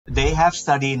They have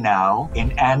studied now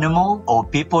in animal or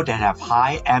people that have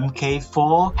high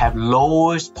MK4 have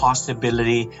lowest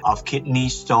possibility of kidney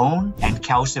stone and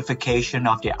calcification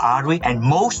of the artery, and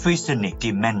most recently,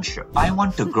 dementia. I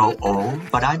want to grow old,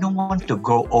 but I don't want to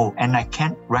grow old and I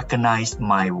can't recognize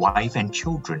my wife and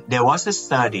children. There was a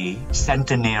study,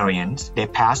 centenarians, they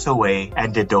pass away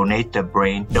and they donate the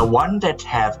brain. The one that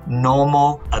have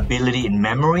normal ability in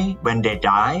memory, when they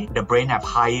die, the brain have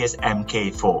highest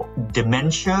MK4.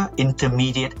 Dementia,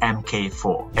 intermediate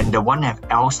MK4. And the one have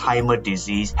Alzheimer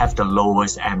disease have the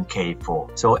lowest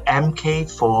MK4. So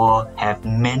MK4 have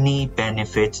many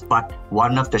benefits, but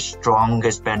one of the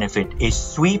strongest benefits is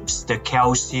sweeps the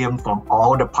calcium from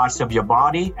all the parts of your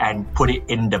body and put it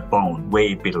in the bone where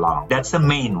it belongs. That's the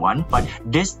main one. But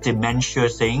this dementia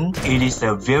thing, it is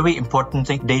a very important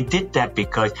thing. They did that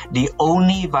because the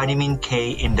only vitamin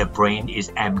K in the brain is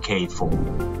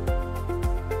MK4.